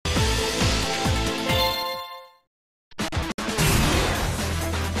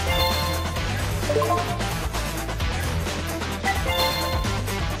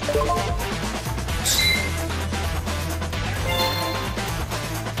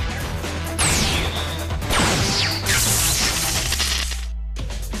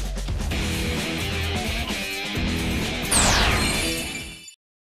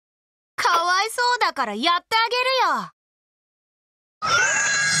からやってあげるよ。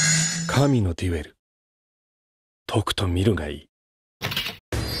神のデュエル、とくと見るがいい。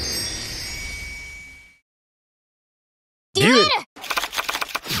デュエル。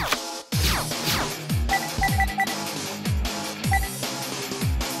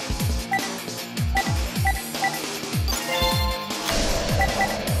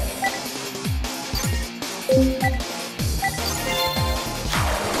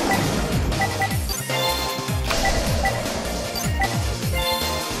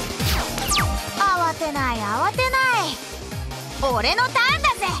慌てない慌てない、俺のターンだ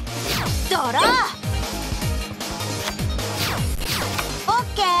ぜ。ドロー。オッ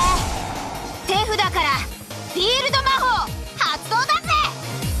ケー。手札からフィールド魔法発動だぜ。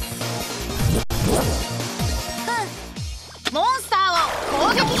モンスターを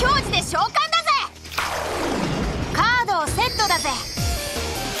攻撃表示で召喚だぜ。カードをセットだぜ。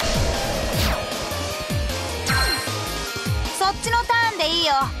そっちのターンでいい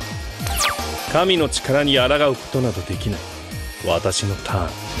よ。神の力に抗うことなどできない。私のターン、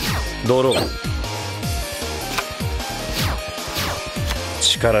ドロー。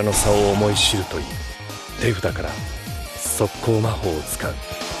力の差を思い知るといい。手札から速攻魔法を使う。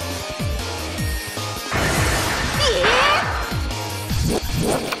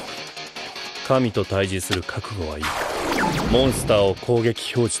神と対峙する覚悟はいいか。モンスターを攻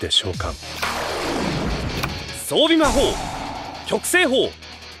撃表示で召喚。装備魔法、極星砲、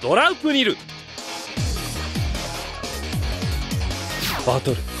ドラウプニル。バ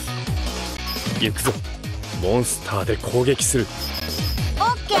トル行くぞ。モンスターで攻撃する。オ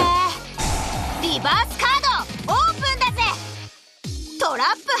ッケー。リバースカードオープンだぜ。トラッ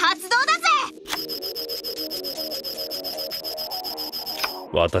プ発動だぜ。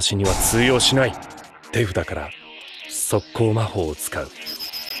私には通用しない。手札から速攻魔法を使う。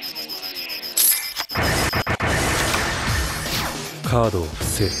カードを伏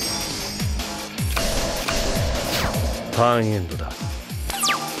せる。ターンエンドだ。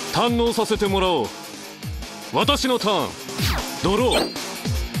堪能させてもらおう。私のターン、ドロー。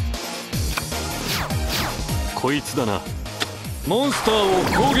こいつだな。モンスターを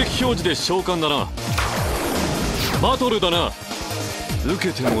攻撃表示で召喚だな。バトルだな。受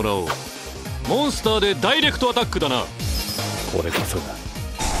けてもらおう。モンスターでダイレクトアタックだな。これこそが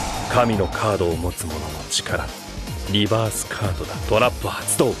神のカードを持つ者の力。リバースカードだ。トラップ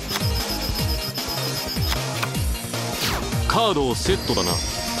発動。カードをセットだな。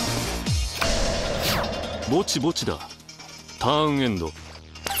ぼちぼちだ。ターンエンド。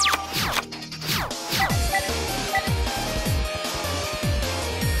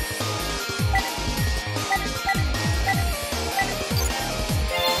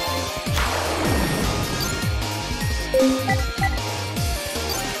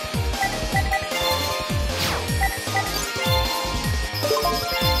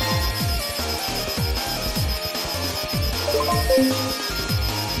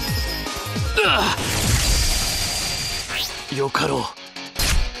よかろう。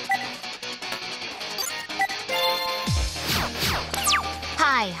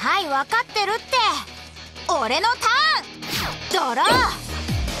はいはい、分かってるって。俺のターン、ドロー。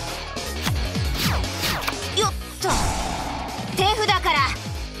よっと。手札からフ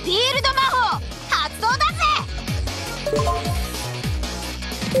ィールド魔法発動だぜ。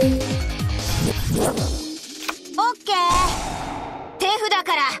オッケー。手札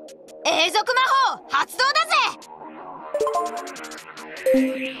から永続魔法発動だぜ。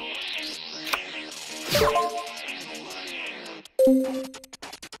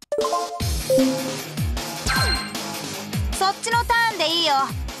そっちのターンでいいよ。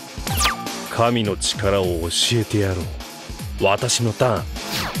神の力を教えてやろう。私のターン、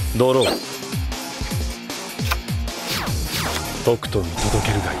ドロー。とくと見届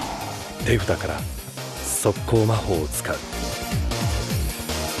けるがいい。手札から速攻魔法を使う。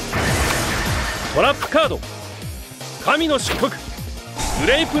トラップカード、神の漆黒、グ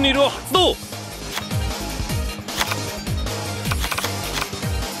レイプニルを発動。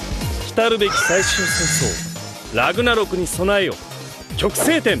来るべき最終戦争ラグナロクに備えよ。極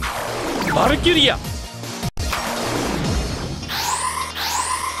星点バルキュリア。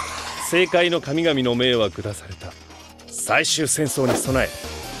正解の神々の命は下された。最終戦争に備え、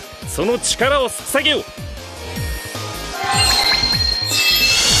その力を捧げよう。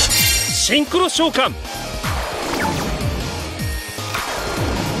シンクロ召喚。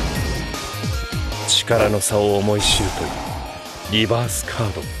力の差を思い知るというリバースカ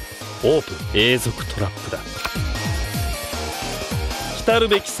ードオープン。永続トラップだ。来る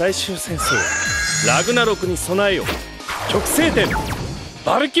べき最終戦争ラグナロクに備えよ。極星点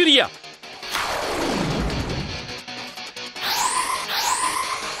バルキュリア。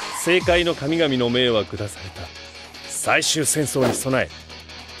政界の神々の命は下された。最終戦争に備え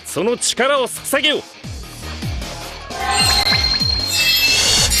その力を捧げよう。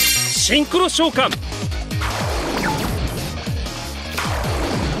シンクロ召喚。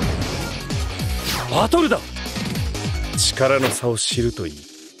バトルだ。力の差を知るといい。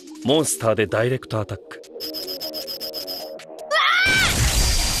モンスターでダイレクトアタック。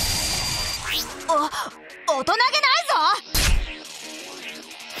大人げないぞ。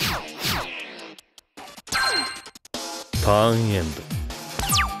ターンエン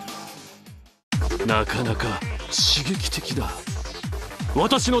ド。なかなか刺激的だ。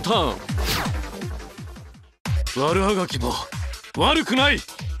私のターン。悪あがきも悪くない。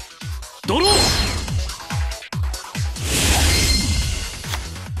ドロー。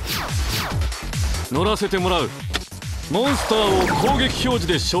乗らせてもらう。モンスターを攻撃表示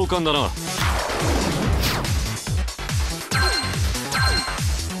で召喚だな。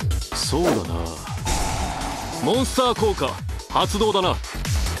そうだな。モンスター効果発動だな。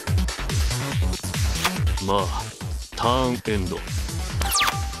まあターンエンド。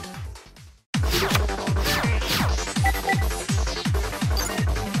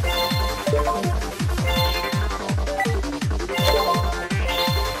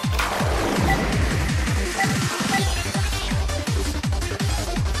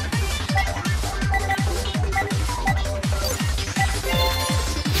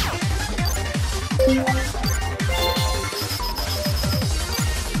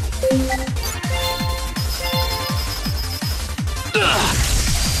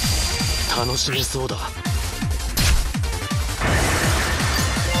楽しみそうだ。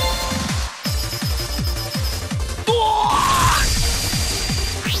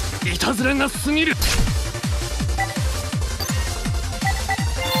いたずらが過ぎる。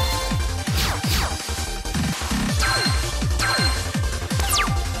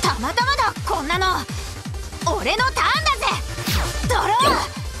たまたまだこんなの。俺のターンだぜ。ドロ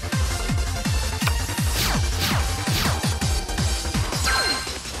ー。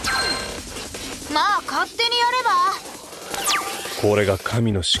まあ勝手にやれば。これが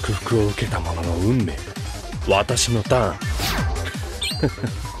神の祝福を受けた者の運命。私のターン。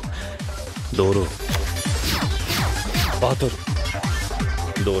ドロー。バト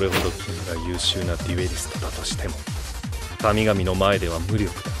ル。どれほど君が優秀なデュエリストだとしても神々の前では無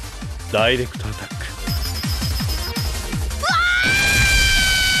力だ。ダイレクトアタック。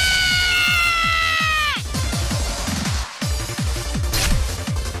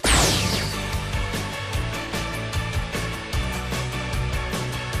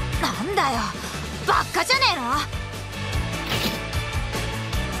なんだよ、ばっかじゃねえの。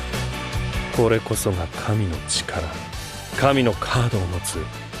これこそが神の力、神のカードを持つ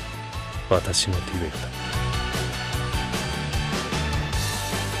私のデュエルだ。